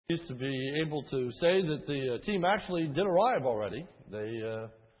Pleased to be able to say that the team actually did arrive already. They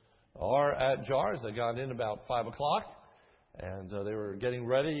are at JARS. They got in about 5 o'clock, and they were getting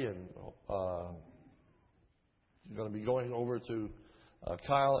ready and going to be going over to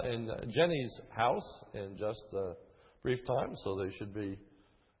Kyle and Jenny's house in just a brief time. So they should be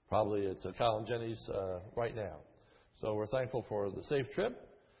probably at Kyle and Jenny's right now. So we're thankful for the safe trip,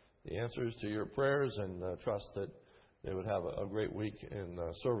 the answers to your prayers, and trust that they would have a great week in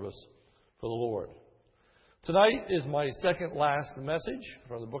service for the Lord. Tonight is my second last message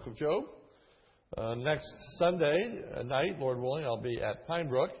from the book of Job. Next Sunday night, Lord willing, I'll be at Pine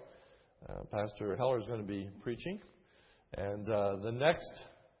Brook. Pastor Heller is going to be preaching. And the next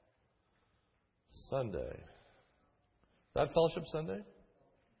Sunday, is that Fellowship Sunday?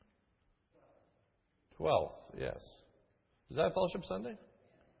 12th, yes. Is that Fellowship Sunday?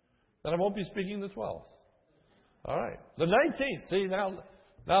 Then I won't be speaking the 12th. All right. The 19th. See,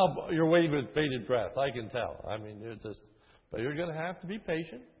 now you're waiting with bated breath. I can tell. I mean, but you're going to have to be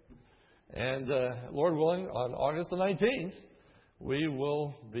patient. And Lord willing, on August the 19th, we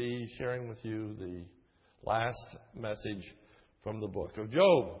will be sharing with you the last message from the book of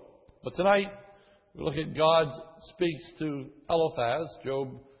Job. But tonight, we look at God speaks to Eliphaz, Job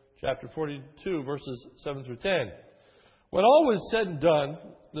chapter 42, verses 7 through 10. When all was said and done,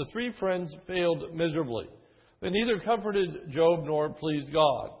 the three friends failed miserably. They neither comforted Job nor pleased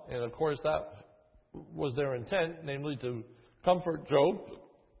God. And of course, that was their intent, namely to comfort Job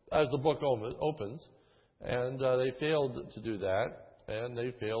as the book opens. And they failed to do that, and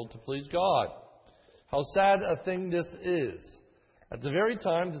they failed to please God. How sad a thing this is. At the very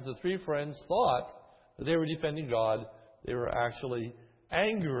time that the three friends thought that they were defending God, they were actually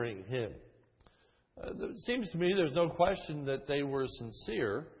angering Him. It seems to me there's no question that they were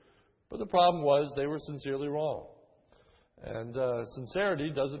sincere, but the problem was they were sincerely wrong. And sincerity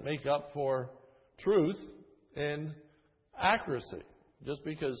doesn't make up for truth and accuracy. Just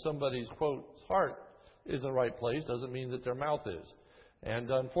because somebody's, quote, heart is in the right place doesn't mean that their mouth is. And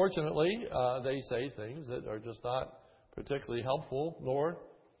unfortunately, they say things that are just not particularly helpful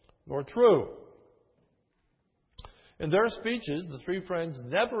nor true. In their speeches, the three friends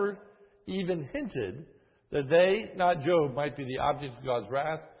never even hinted that they, not Job, might be the object of God's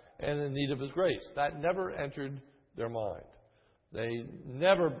wrath and in need of His grace. That never entered their mind. They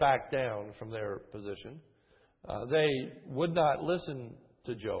never backed down from their position. They would not listen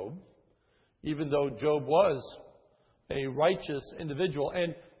to Job, even though Job was a righteous individual.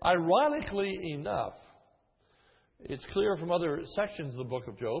 And ironically enough, it's clear from other sections of the book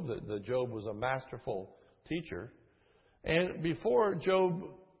of Job that Job was a masterful teacher. And before Job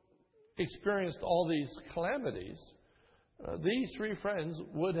experienced all these calamities, these three friends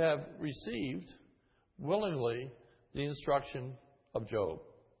would have received willingly the instruction of Job.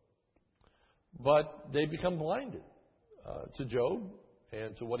 But they become blinded to Job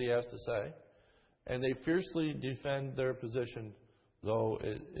and to what he has to say, and they fiercely defend their position, though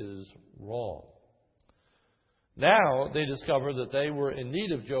it is wrong. Now they discover that they were in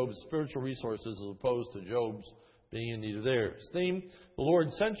need of Job's spiritual resources as opposed to Job's being in need of theirs. Theme: the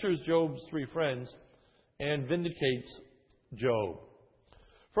Lord censures Job's three friends and vindicates Job.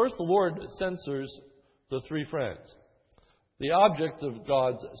 First, the Lord censors the three friends, the object of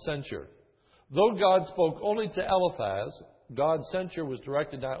God's censure. Though God spoke only to Eliphaz, God's censure was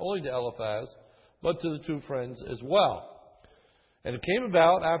directed not only to Eliphaz, but to the two friends as well. And it came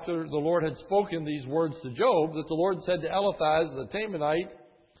about after the Lord had spoken these words to Job that the Lord said to Eliphaz the Temanite,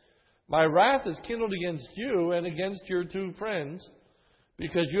 "My wrath is kindled against you and against your two friends,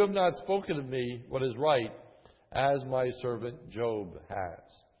 because you have not spoken of me what is right, as my servant Job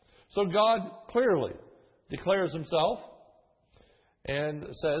has." So God clearly declares Himself and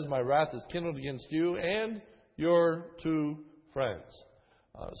says, "My wrath is kindled against you and your two friends."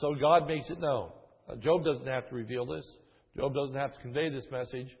 So God makes it known. Job doesn't have to reveal this. Job doesn't have to convey this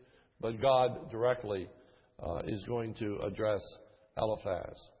message, but God directly is going to address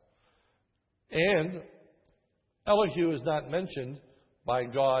Eliphaz. And Elihu is not mentioned by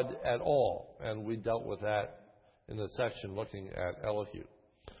God at all, and we dealt with that in the section looking at Elihu.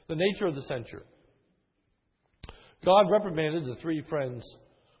 The nature of the censure. God reprimanded the three friends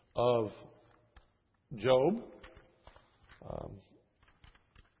of Job.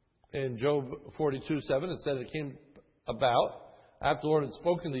 In Job 42:7, it said it came about after the Lord had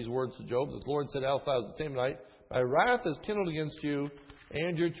spoken these words to Job, that the Lord said to Eliphaz the Temanite, "My wrath is kindled against you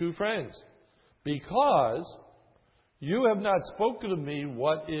and your two friends, because you have not spoken to me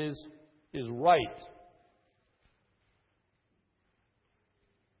what is right."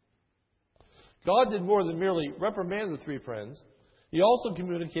 God did more than merely reprimand the three friends. He also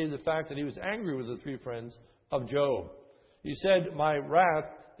communicated the fact that he was angry with the three friends of Job. He said, "My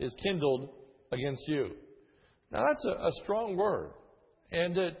wrath is kindled against you." Now that's a strong word,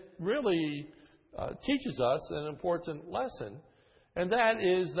 and it really teaches us an important lesson, and that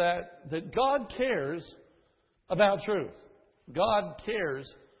is that God cares about truth. God cares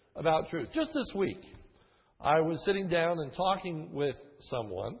about truth. Just this week, I was sitting down and talking with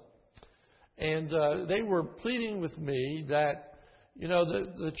someone, and they were pleading with me that,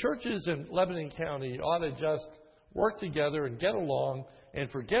 the churches in Lebanon County ought to just work together and get along and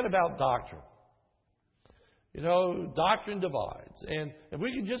forget about doctrine. Doctrine divides. And if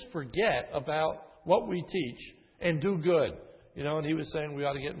we can just forget about what we teach and do good. And he was saying we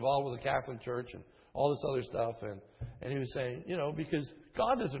ought to get involved with the Catholic Church and all this other stuff. And he was saying, because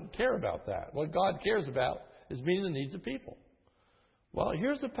God doesn't care about that. What God cares about is meeting the needs of people. Well,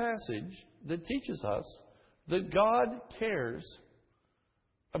 here's a passage that teaches us that God cares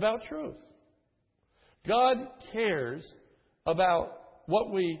about truth. God cares about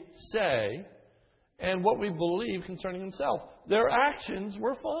what we say and what we believe concerning himself. Their actions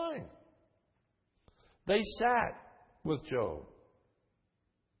were fine. They sat with Job.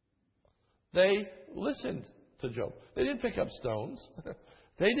 They listened to Job. They didn't pick up stones.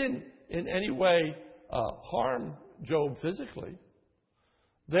 They didn't in any way harm Job physically.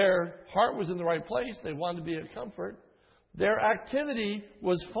 Their heart was in the right place. They wanted to be a comfort. Their activity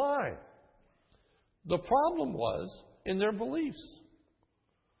was fine. The problem was in their beliefs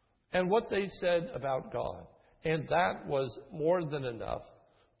and what they said about God. And that was more than enough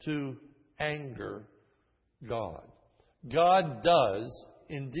to anger God. God does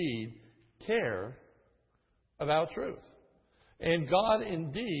indeed care about truth. And God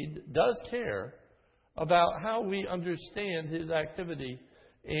indeed does care about how we understand his activity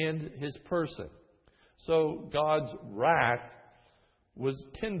and his person. So God's wrath was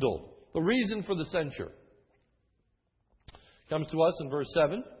kindled. The reason for the censure comes to us in verse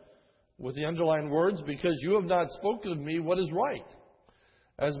 7 with the underlined words, "Because you have not spoken of me what is right,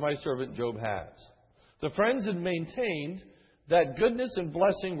 as my servant Job has." The friends had maintained that goodness and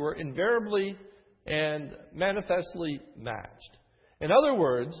blessing were invariably and manifestly matched. In other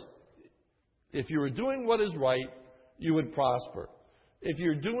words, if you were doing what is right, you would prosper. If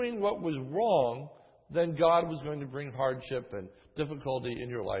you're doing what was wrong, then God was going to bring hardship and difficulty in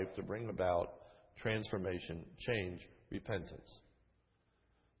your life to bring about transformation, change, repentance.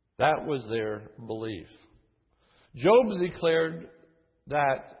 That was their belief. Job declared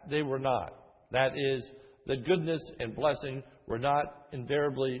that they were not. That is, that goodness and blessing were not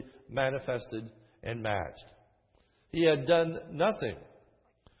invariably manifested and matched. He had done nothing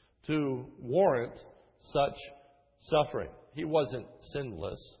to warrant such suffering. He wasn't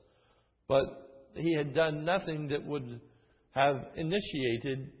sinless, but he had done nothing that would have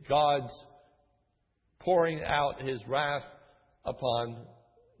initiated God's pouring out his wrath upon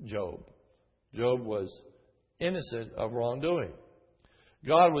Job. Job was innocent of wrongdoing.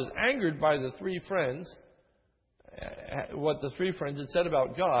 God was angered by the three friends, what the three friends had said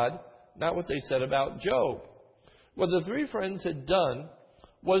about God, not what they said about Job. What the three friends had done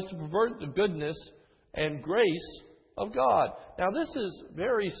was to pervert the goodness and grace of God. Now, this is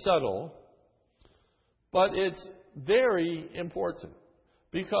very subtle, but it's very important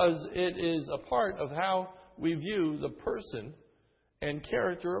because it is a part of how we view the person and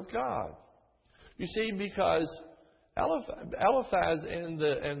character of God. You see, because Eliphaz and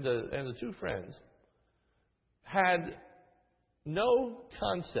the two friends had no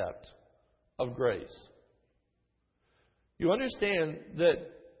concept of grace. You understand that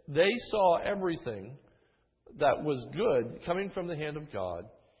they saw everything that was good coming from the hand of God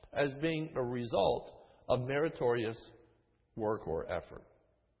as being a result of meritorious work or effort.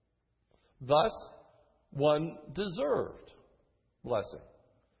 Thus, one deserved blessing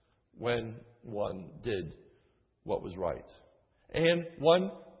when one did what was right. And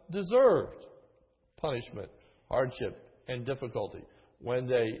one deserved punishment, hardship, and difficulty when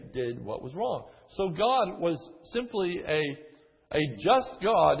they did what was wrong. So God was simply a just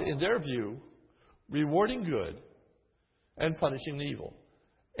God in their view, rewarding good and punishing evil.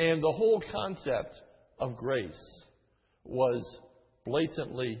 And the whole concept of grace was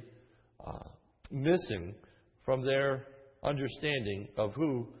blatantly missing from their understanding of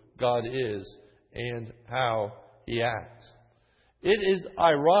who God is and how he acts. It is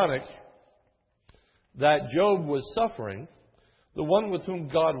ironic that Job was suffering, the one with whom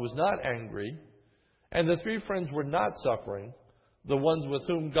God was not angry, and the three friends were not suffering, the ones with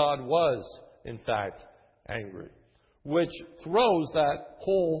whom God was, in fact, angry, which throws that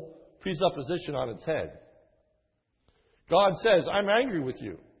whole presupposition on its head. God says, I'm angry with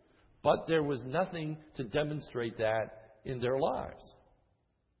you. But there was nothing to demonstrate that in their lives.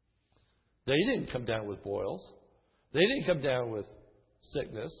 They didn't come down with boils. They didn't come down with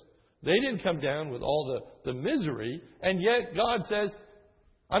sickness. They didn't come down with all the misery. And yet God says,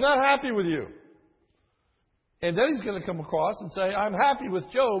 I'm not happy with you. And then he's going to come across and say, I'm happy with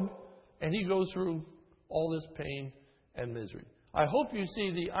Job. And he goes through all this pain and misery. I hope you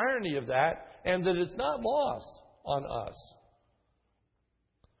see the irony of that and that it's not lost on us.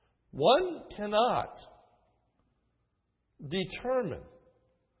 One cannot determine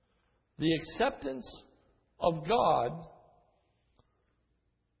the acceptance of God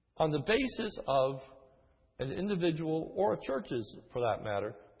on the basis of an individual or a church's, for that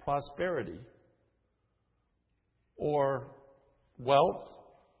matter, prosperity or wealth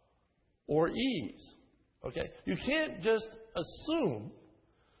or ease. Okay? You can't just assume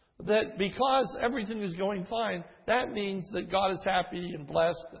that because everything is going fine, that means that God is happy and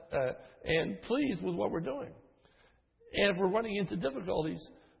blessed and pleased with what we're doing. And if we're running into difficulties,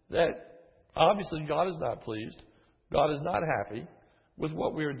 that obviously God is not pleased, God is not happy with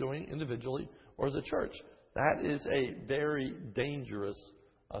what we are doing individually or as a church. That is a very dangerous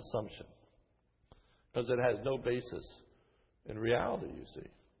assumption because it has no basis in reality, you see.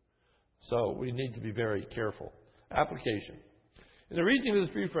 So we need to be very careful. Application. In the reasoning of his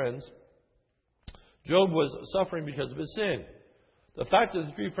three friends, Job was suffering because of his sin. The fact that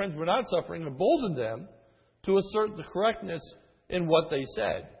his three friends were not suffering emboldened them to assert the correctness in what they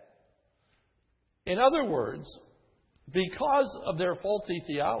said. In other words, because of their faulty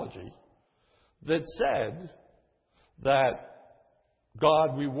theology that said that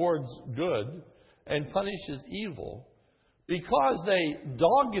God rewards good and punishes evil, because they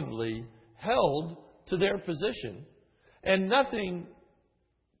doggedly held to their position and nothing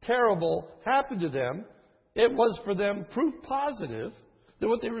terrible happened to them, it was for them proof positive that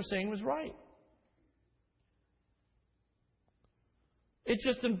what they were saying was right. It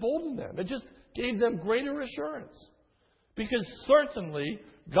just emboldened them. It just gave them greater assurance. Because certainly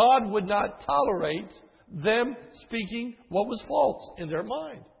God would not tolerate them speaking what was false in their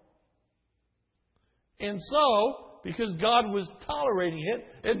mind. And so, because God was tolerating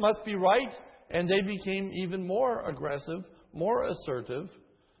it, it must be right. And they became even more aggressive, more assertive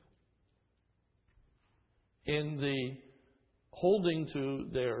in the holding to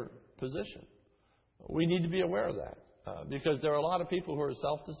their position. We need to be aware of that because there are a lot of people who are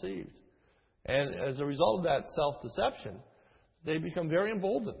self-deceived. And as a result of that self-deception, they become very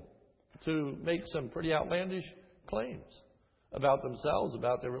emboldened to make some pretty outlandish claims about themselves,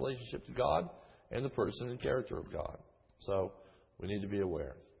 about their relationship to God and the person and character of God. So we need to be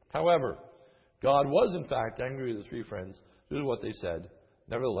aware. However, God was in fact angry with the three friends due to what they said.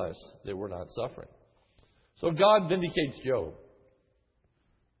 Nevertheless, they were not suffering. So God vindicates Job.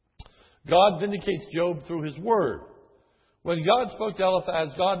 God vindicates Job through his word. When God spoke to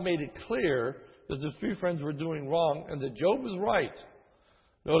Eliphaz, God made it clear that the three friends were doing wrong and that Job was right.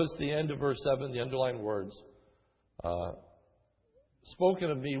 Notice the end of verse 7, the underlined words.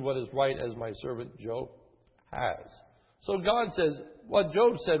 Spoken of me what is right as my servant Job has. So God says what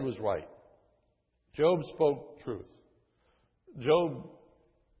Job said was right. Job spoke truth. Job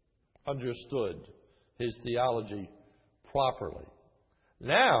understood his theology properly.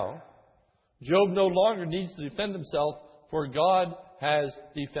 Now, Job no longer needs to defend himself, for God has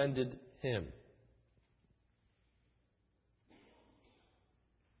defended him.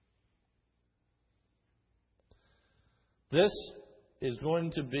 This is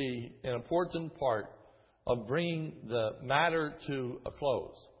going to be an important part of bringing the matter to a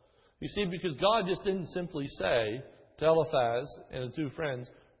close. You see, because God just didn't simply say to Eliphaz and the two friends,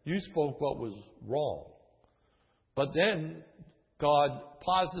 you spoke what was wrong. But then God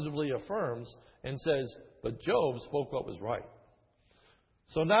positively affirms and says, but Job spoke what was right.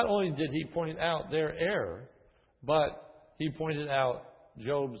 So not only did he point out their error, but he pointed out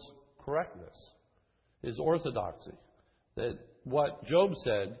Job's correctness, his orthodoxy, that what Job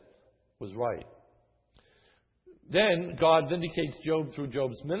said was right. Then God vindicates Job through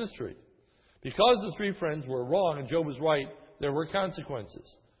Job's ministry. Because the three friends were wrong and Job was right, there were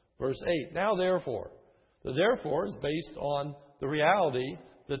consequences. Verse 8, now therefore. The therefore is based on the reality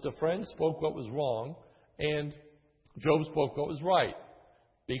that the friends spoke what was wrong and Job spoke what was right.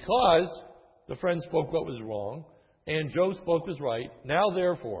 Because the friends spoke what was wrong and Job spoke what was right, now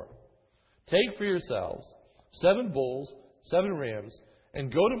therefore, take for yourselves 7 bulls, 7 rams,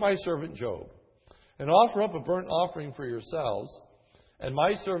 and go to my servant Job, and offer up a burnt offering for yourselves, and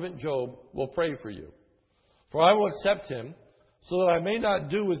my servant Job will pray for you. For I will accept him, so that I may not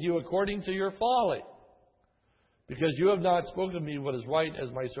do with you according to your folly. because you have not spoken to me what is right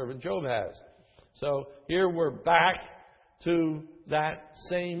as my servant Job has. So here we're back to that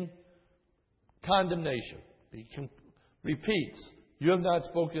same condemnation. He repeats, you have not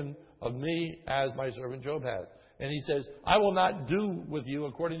spoken of me as my servant Job has. And he says, I will not do with you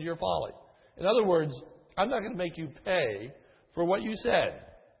according to your folly. In other words, I'm not going to make you pay for what you said.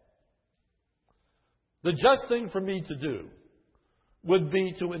 The just thing for me to do would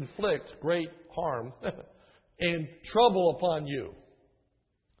be to inflict great harm and trouble upon you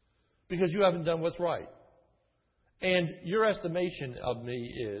because you haven't done what's right. And your estimation of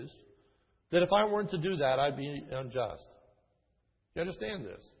me is that if I weren't to do that, I'd be unjust. You understand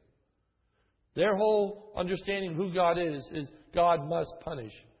this? Their whole understanding of who God is God must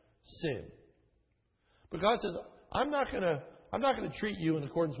punish sin. But God says, I'm not going to treat you in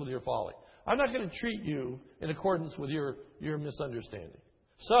accordance with your folly. I'm not going to treat you in accordance with your misunderstanding.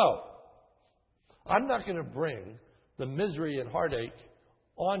 So, I'm not going to bring the misery and heartache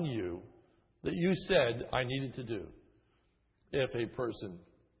on you that you said I needed to do if a person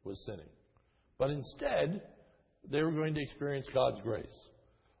was sinning. But instead, they were going to experience God's grace,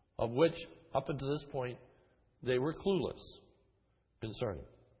 of which, up until this point, they were clueless concerning.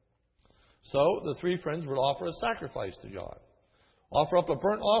 So, the three friends would offer a sacrifice to God. Offer up a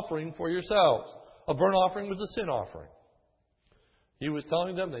burnt offering for yourselves. A burnt offering was a sin offering. He was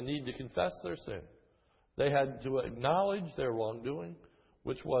telling them they need to confess their sin. They had to acknowledge their wrongdoing,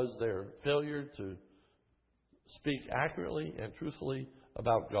 which was their failure to speak accurately and truthfully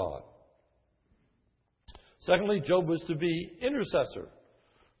about God. Secondly, Job was to be intercessor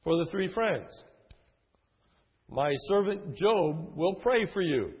for the three friends. My servant Job will pray for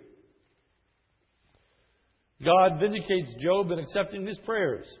you. God vindicates Job in accepting his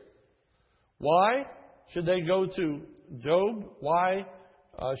prayers. Why should they go to Job? Why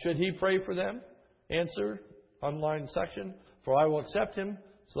should he pray for them? Answer, online section. For I will accept him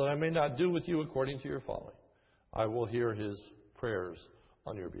so that I may not do with you according to your folly. I will hear his prayers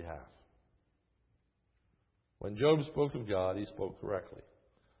on your behalf. When Job spoke of God, he spoke correctly.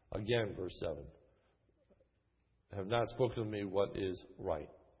 Again, verse 7. Have not spoken to me what is right.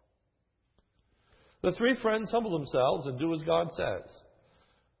 The three friends humble themselves and do as God says.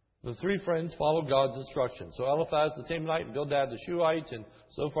 The three friends follow God's instructions. So Eliphaz the Temanite and Bildad the Shuhite and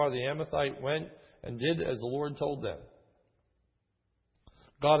Zophar the Amathite went and did as the Lord told them.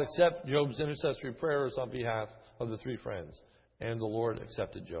 God accepted Job's intercessory prayers on behalf of the three friends, and the Lord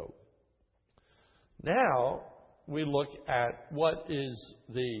accepted Job. Now we look at what is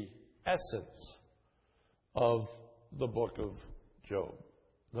the essence of the book of Job,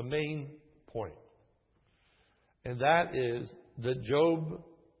 the main point. And that is that Job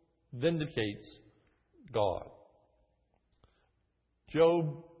vindicates God.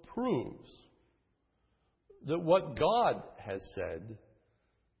 Job proves that what God has said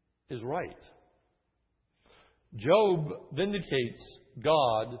is right. Job vindicates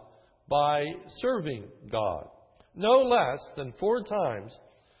God by serving God. No less than 4 times,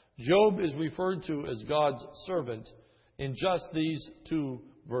 Job is referred to as God's servant in just these 2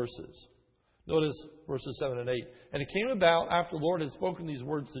 verses. Notice verses 7 and 8. And it came about after the Lord had spoken these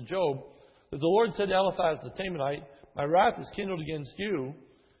words to Job, that the Lord said to Eliphaz the Temanite, my wrath is kindled against you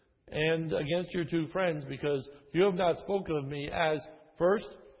and against your 2 friends, because you have not spoken of me as, first,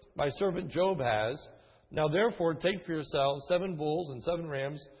 my servant Job has. Now therefore take for yourselves 7 bulls and 7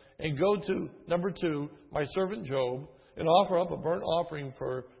 rams, and go to, number 2, my servant Job, and offer up a burnt offering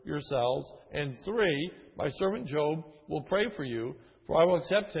for yourselves. And 3, my servant Job will pray for you, for I will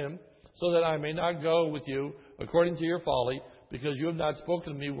accept him, so that I may not go with you according to your folly, because you have not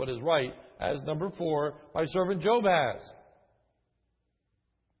spoken to me what is right, as number 4, my servant Job has.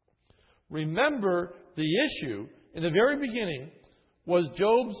 Remember, the issue in the very beginning was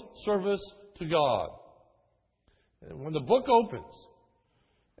Job's service to God. And when the book opens,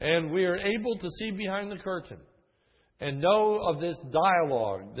 and we are able to see behind the curtain and know of this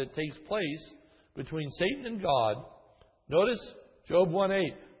dialogue that takes place between Satan and God, notice Job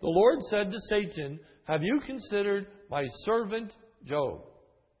 1:8. The Lord said to Satan, have you considered my servant Job?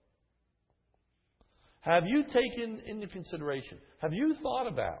 Have you taken into consideration, have you thought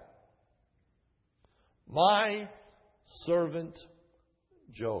about my servant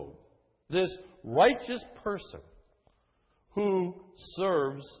Job? This righteous person who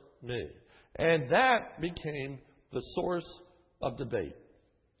serves me. And that became the source of debate.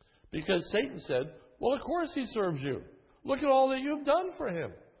 Because Satan said, well, of course he serves you. Look at all that you've done for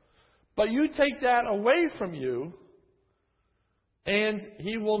him. But you take that away from you, and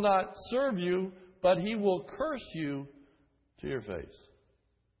he will not serve you, but he will curse you to your face.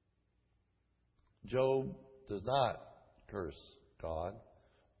 Job does not curse God.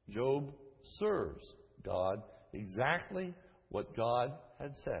 Job serves God exactly what God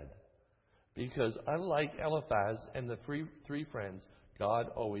had said. Because unlike Eliphaz and the three friends, God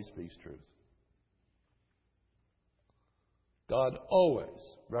always speaks truth. God always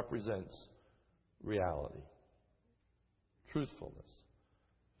represents reality, truthfulness,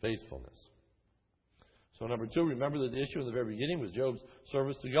 faithfulness. So number 2, remember that the issue in the very beginning was Job's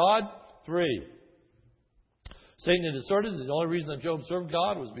service to God. 3, Satan had asserted that the only reason that Job served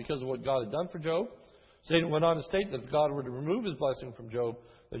God was because of what God had done for Job. Satan went on to state that if God were to remove his blessing from Job,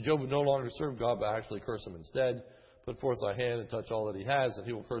 that Job would no longer serve God but actually curse him instead. Put forth thy hand and touch all that he has, and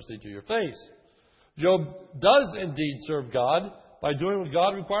he will curse thee to your face. Job does indeed serve God by doing what God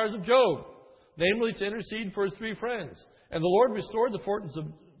requires of Job, namely to intercede for his 3 friends. And the Lord restored the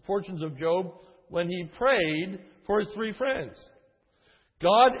fortunes of Job when he prayed for his 3 friends.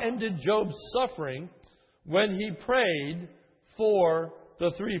 God ended Job's suffering when he prayed for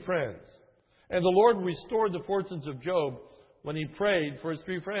the 3 friends. And the Lord restored the fortunes of Job when he prayed for his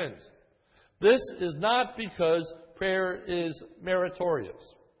 3 friends. This is not because prayer is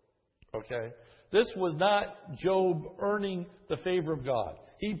meritorious. Okay? This was not Job earning the favor of God.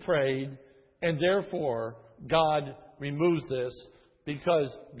 He prayed, and therefore God removes this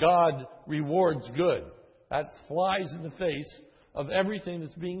because God rewards good. That flies in the face of everything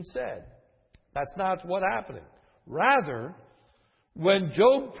that's being said. That's not what's happening. Rather, when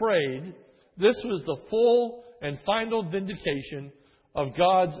Job prayed, this was the full and final vindication of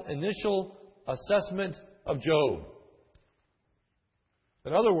God's initial assessment of Job.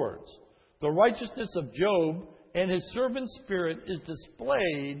 In other words, the righteousness of Job and his servant spirit is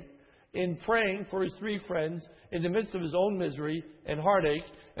displayed in praying for his 3 friends in the midst of his own misery and heartache,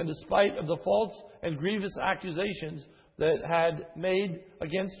 and despite of the false and grievous accusations that had made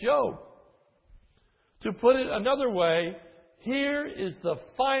against Job. To put it another way, here is the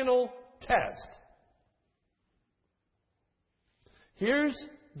final test. Here's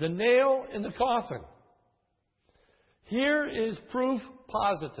the nail in the coffin. Here is proof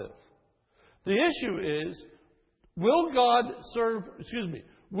positive. The issue is, will Job serve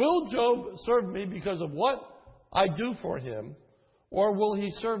me because of what I do for him, or will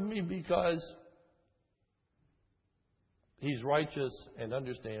he serve me because he's righteous and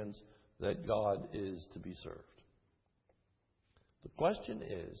understands that God is to be served? The question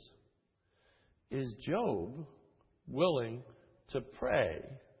is Job willing to pray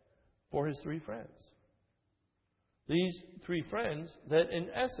for his 3 friends? These 3 friends that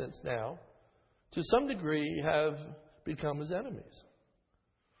in essence now, to some degree, have become his enemies.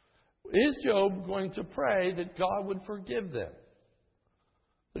 Is Job going to pray that God would forgive them?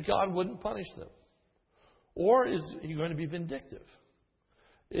 That God wouldn't punish them? Or is he going to be vindictive?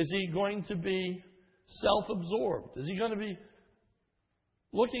 Is he going to be self-absorbed? Is he going to be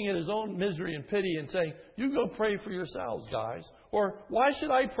looking at his own misery and pity and saying, you go pray for yourselves, guys? Or why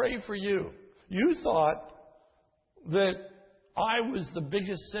should I pray for you? You thought that I was the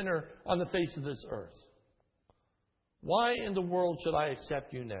biggest sinner on the face of this earth. Why in the world should I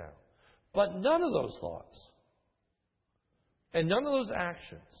accept you now? But none of those thoughts and none of those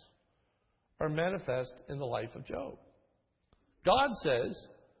actions are manifest in the life of Job. God says,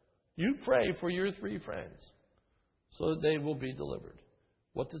 you pray for your 3 friends so that they will be delivered.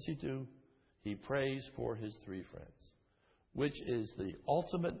 What does he do? He prays for his 3 friends, which is the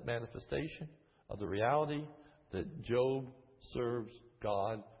ultimate manifestation of the reality that Job serves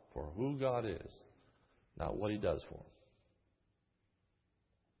God for who God is, not what he does for him.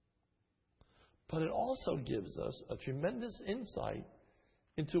 But it also gives us a tremendous insight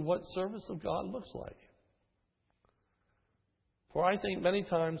into what service of God looks like. For I think many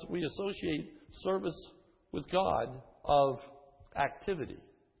times we associate service with God of activity.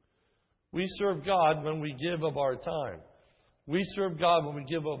 We serve God when we give of our time. We serve God when we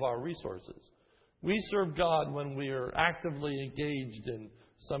give of our resources. We serve God when we are actively engaged in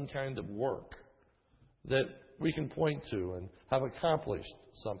some kind of work that we can point to and have accomplished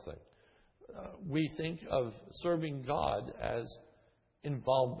something. We think of serving God as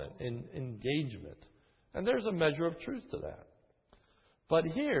involvement, in engagement. And there's a measure of truth to that. But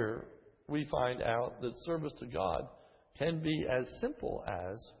here we find out that service to God can be as simple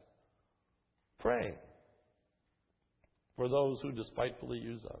as praying for those who despitefully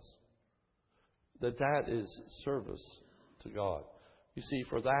use us. That is service to God. You see,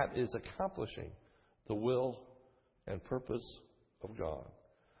 for that is accomplishing the will and purpose of God.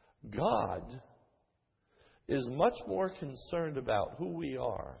 God is much more concerned about who we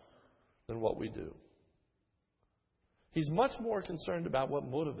are than what we do. He's much more concerned about what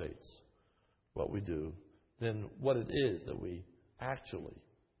motivates what we do than what it is that we actually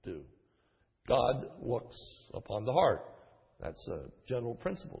do. God looks upon the heart. That's a general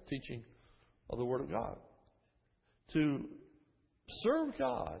principle, teaching of the Word of God. To serve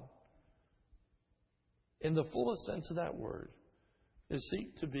God in the fullest sense of that word is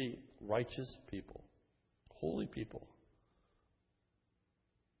seek to be righteous people, holy people,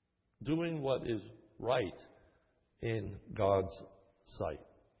 doing what is right in God's sight.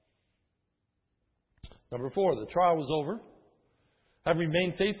 Number 4, the trial was over. Having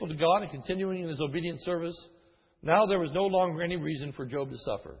remained faithful to God and continuing in his obedient service, now there was no longer any reason for Job to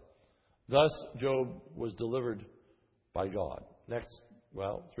suffer. Thus, Job was delivered by God. Next,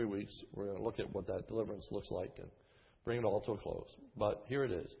 3 weeks, we're going to look at what that deliverance looks like and bring it all to a close. But here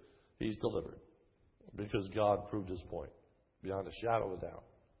it is. He's delivered because God proved his point beyond a shadow of a doubt.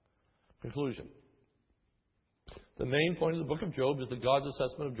 Conclusion. The main point of the book of Job is that God's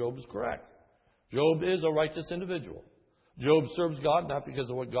assessment of Job is correct. Job is a righteous individual. Job serves God not because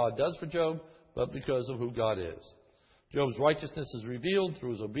of what God does for Job, but because of who God is. Job's righteousness is revealed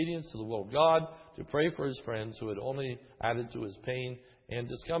through his obedience to the will of God to pray for his friends who had only added to his pain and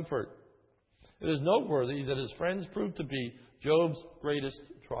discomfort. It is noteworthy that his friends proved to be Job's greatest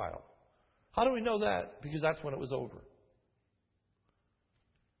trial. How do we know that? Because that's when it was over.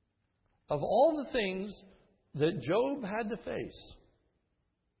 Of all the things that Job had to face,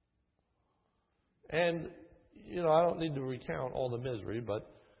 and, I don't need to recount all the misery, but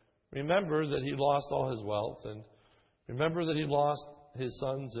remember that he lost all his wealth, and remember that he lost his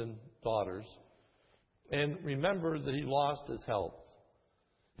sons and daughters, and remember that he lost his health.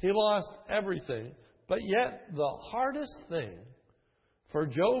 He lost everything, but yet the hardest thing for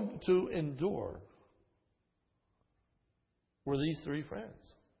Job to endure were these 3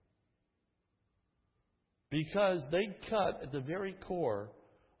 friends. Because they cut at the very core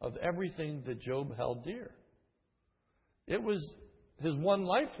of everything that Job held dear. It was his one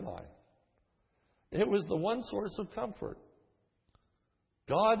lifeline. It was the one source of comfort.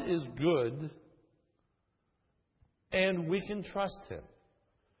 God is good, and we can trust him.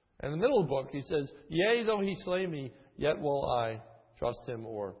 In the middle of the book, he says, "Yea, though he slay me, yet will I trust him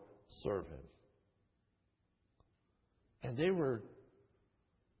or serve him." And they were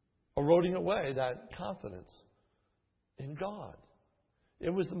eroding away that confidence in God. It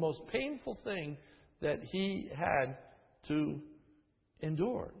was the most painful thing that he had to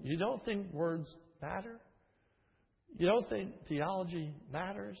endure. You don't think words matter? You don't think theology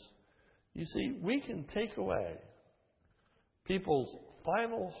matters? You see, we can take away people's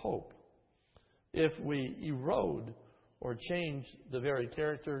final hope if we erode or change the very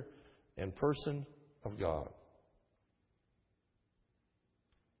character and person of God.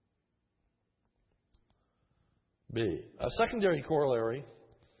 B. A secondary corollary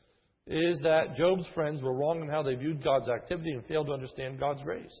is that Job's friends were wrong in how they viewed God's activity and failed to understand God's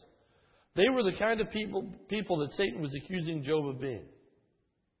grace. They were the kind of people that Satan was accusing Job of being.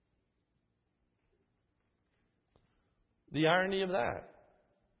 The irony of that.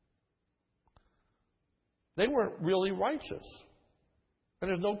 They weren't really righteous. And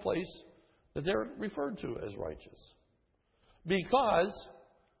there's no place that they're referred to as righteous. Because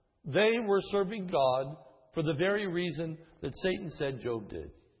they were serving God for the very reason that Satan said Job did.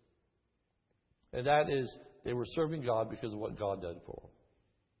 And that is, they were serving God because of what God did for them.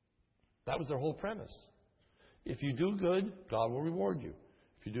 That was their whole premise. If you do good, God will reward you.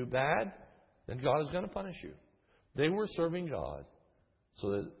 If you do bad, then God is going to punish you. They were serving God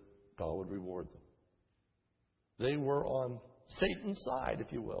so that God would reward them. They were on Satan's side,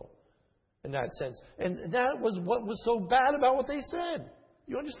 if you will, in that sense. And that was what was so bad about what they said.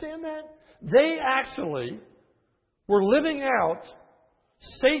 You understand that? They actually were living out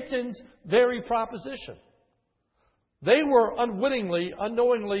Satan's very proposition. They were unwittingly,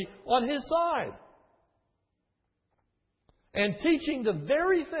 unknowingly on his side. And teaching the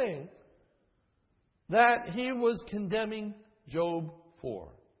very thing that he was condemning Job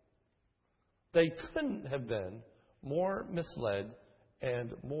for. They couldn't have been more misled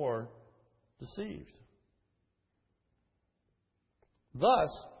and more deceived. Thus,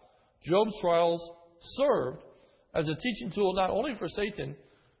 Job's trials served as a teaching tool not only for Satan,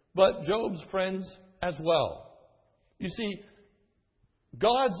 but Job's friends as well. You see,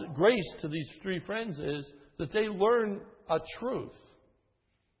 God's grace to these 3 friends is that they learn a truth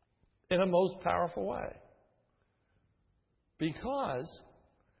in a most powerful way. Because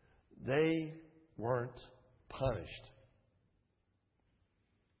they weren't punished.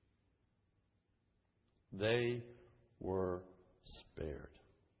 They were spared.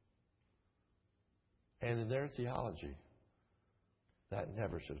 And in their theology, that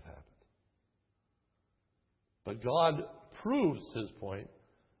never should have happened. But God proves his point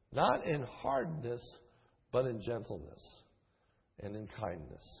not in hardness, but in gentleness and in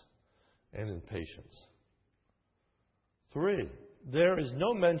kindness and in patience. 3, there is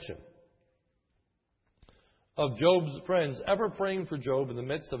no mention of Job's friends ever praying for Job in the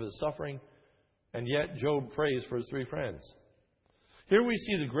midst of his suffering, and yet Job prays for his 3 friends. Here we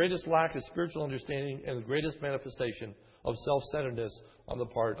see the greatest lack of spiritual understanding and the greatest manifestation of self-centeredness on the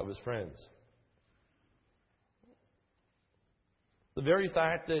part of his friends. The very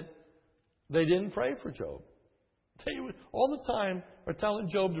fact that they didn't pray for Job. They all the time are telling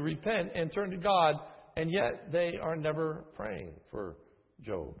Job to repent and turn to God, and yet they are never praying for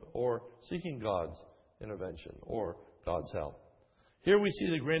Job or seeking God's intervention or God's help. Here we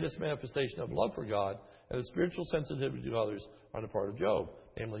see the greatest manifestation of love for God and the spiritual sensitivity to others on the part of Job.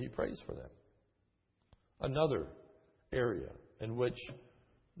 Namely, he prays for them. Another area in which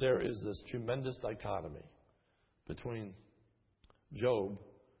there is this tremendous dichotomy between Job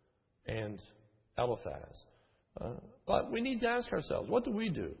and Eliphaz. But we need to ask ourselves, what do we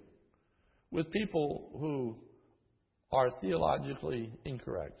do with people who are theologically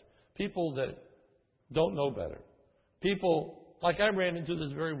incorrect? People that don't know better. People like I ran into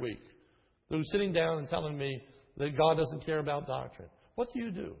this very week, who's sitting down and telling me that God doesn't care about doctrine. What do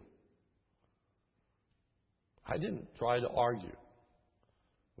you do? I didn't try to argue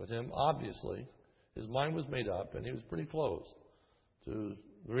with him. Obviously, his mind was made up and he was pretty close to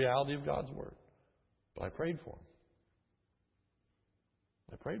the reality of God's Word. But I prayed for him.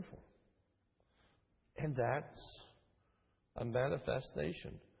 I prayed for him. And that's a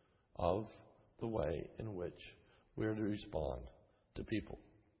manifestation of the way in which we are to respond to people.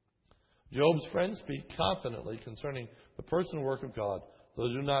 Job's friends speak confidently concerning the person and work of God, though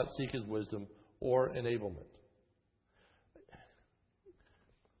they do not seek his wisdom or enablement.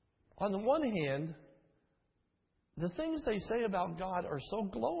 On the one hand, the things they say about God are so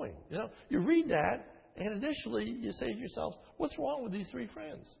glowing. You know, you read that, and initially you say to yourself, what's wrong with these 3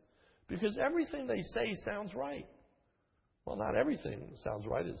 friends? Because everything they say sounds right. Well, not everything sounds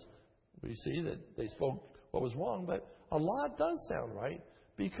right, as we see that they spoke what was wrong, but a lot does sound right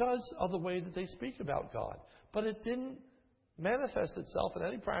because of the way that they speak about God. But it didn't manifest itself in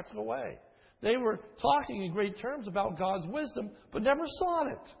any practical way. They were talking in great terms about God's wisdom, but never sought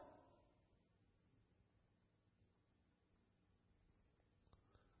it.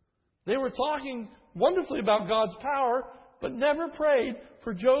 They were talking wonderfully about God's power, but never prayed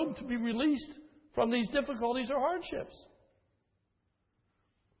for Job to be released from these difficulties or hardships.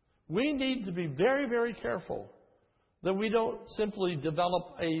 We need to be very, very careful that we don't simply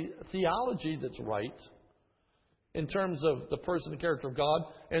develop a theology that's right in terms of the person and character of God,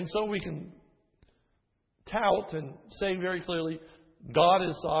 and so we can tout and say very clearly, God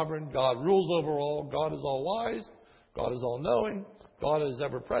is sovereign, God rules over all, God is all wise, God is all knowing, God is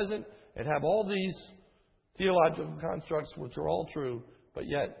ever present, and have all these theological constructs which are all true, but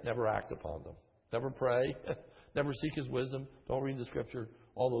yet never act upon them. Never pray, never seek his wisdom, don't read the scripture,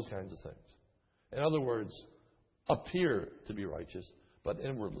 all those kinds of things. In other words, appear to be righteous, but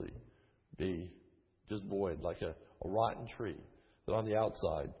inwardly be just void, like a rotten tree that on the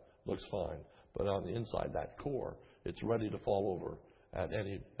outside looks fine, but on the inside, that core, it's ready to fall over at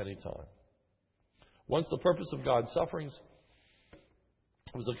any time. Once the purpose of God's sufferings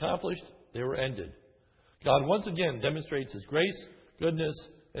was accomplished, they were ended. God once again demonstrates his grace, goodness,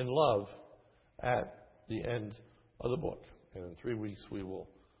 and love at the end of the book. And in 3 weeks we will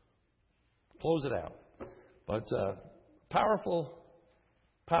close it out. But powerful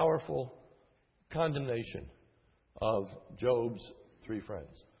condemnation of Job's 3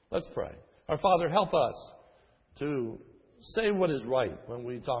 friends. Let's pray. Our Father, help us to say what is right when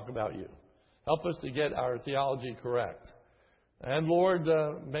we talk about you. Help us to get our theology correct. And Lord,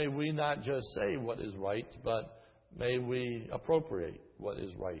 may we not just say what is right, but may we appropriate what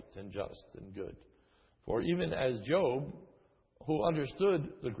is right and just and good. For even as Job, who understood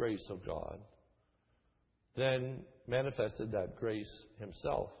the grace of God, then manifested that grace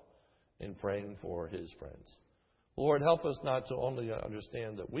himself in praying for his friends. Lord, help us not to only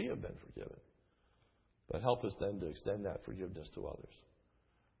understand that we have been forgiven, but help us then to extend that forgiveness to others.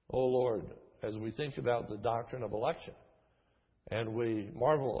 Oh Lord, as we think about the doctrine of election, and we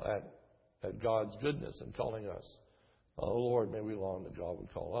marvel at God's goodness in calling us, oh Lord, may we long that God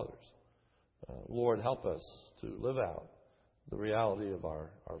would call others. Lord, help us to live out the reality of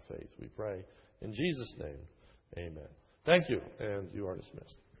our faith. We pray in Jesus' name, amen. Thank you, and you are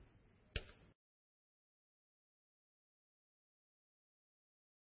dismissed.